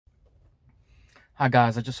Hi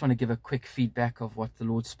guys, I just want to give a quick feedback of what the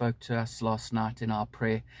Lord spoke to us last night in our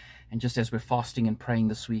prayer. And just as we're fasting and praying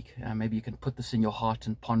this week, maybe you can put this in your heart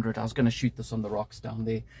and ponder it. I was going to shoot this on the rocks down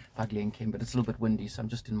there by Glencairn, but it's a little bit windy, so I'm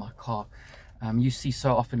just in my car. You see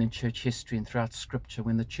so often in church history and throughout scripture,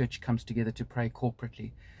 when the church comes together to pray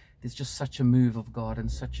corporately, there's just such a move of God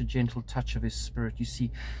and such a gentle touch of His Spirit. You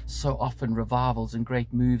see so often revivals and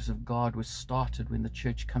great moves of God were started when the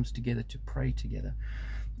church comes together to pray together.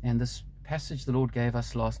 And this passage the Lord gave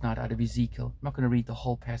us last night out of Ezekiel, I'm not going to read the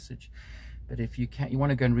whole passage, but if you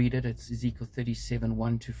want to go and read it, it's Ezekiel 37,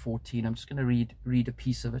 1 to 14. I'm just going to read a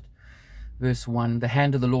piece of it. Verse 1, the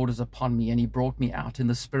hand of the Lord is upon me, and He brought me out in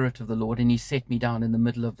the spirit of the Lord, and He set me down in the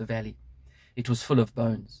middle of the valley. It was full of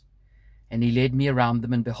bones. And He led me around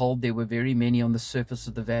them, and behold, there were very many on the surface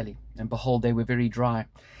of the valley, and behold, they were very dry.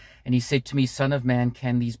 And He said to me, Son of man,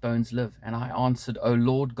 can these bones live? And I answered, O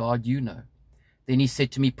Lord God, you know. Then He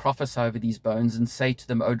said to me, prophesy over these bones, and say to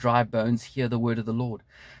them, O dry bones, hear the word of the Lord.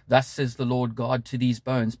 Thus says the Lord God to these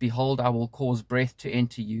bones, behold, I will cause breath to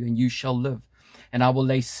enter you, and you shall live. And I will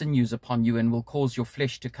lay sinews upon you, and will cause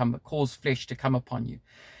flesh to come upon you,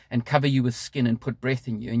 and cover you with skin, and put breath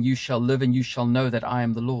in you, and you shall live, and you shall know that I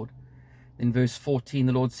am the Lord. In verse 14,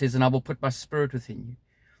 the Lord says, and I will put my spirit within you,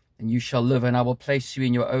 and you shall live, and I will place you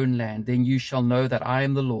in your own land. Then you shall know that I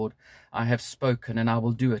am the Lord. I have spoken, and I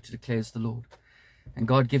will do it, declares the Lord. And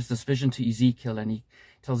God gives this vision to Ezekiel, and He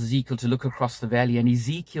tells Ezekiel to look across the valley, and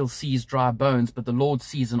Ezekiel sees dry bones, but the Lord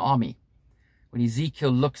sees an army. When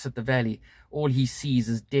Ezekiel looks at the valley, all he sees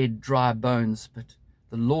is dead, dry bones, but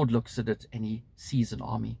the Lord looks at it, and He sees an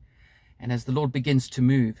army. And as the Lord begins to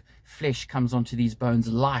move, flesh comes onto these bones,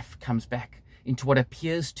 life comes back into what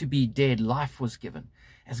appears to be dead. Life was given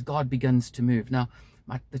as God begins to move. Now,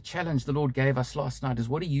 the challenge the Lord gave us last night is,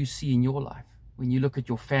 what do you see in your life? When you look at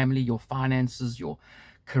your family, your finances, your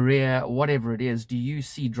career, whatever it is, do you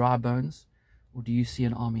see dry bones, or do you see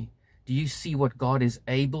an army? Do you see what God is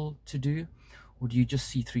able to do, or do you just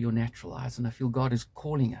see through your natural eyes? And I feel God is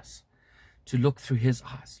calling us to look through His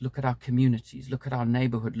eyes, look at our communities, look at our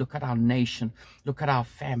neighborhood, look at our nation, look at our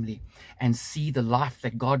family, and see the life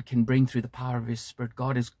that God can bring through the power of His Spirit.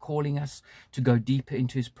 God is calling us to go deeper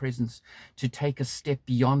into His presence, to take a step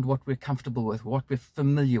beyond what we're comfortable with, what we're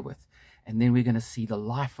familiar with, and then we're going to see the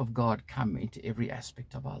life of God come into every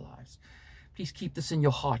aspect of our lives. Please keep this in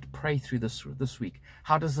your heart. Pray through this week.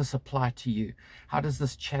 How does this apply to you? How does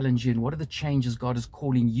this challenge you? And what are the changes God is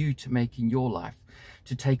calling you to make in your life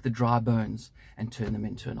to take the dry bones and turn them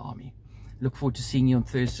into an army? Look forward to seeing you on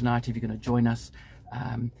Thursday night if you're going to join us.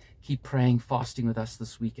 Keep praying, fasting with us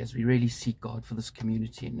this week as we really seek God for this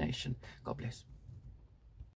community and nation. God bless.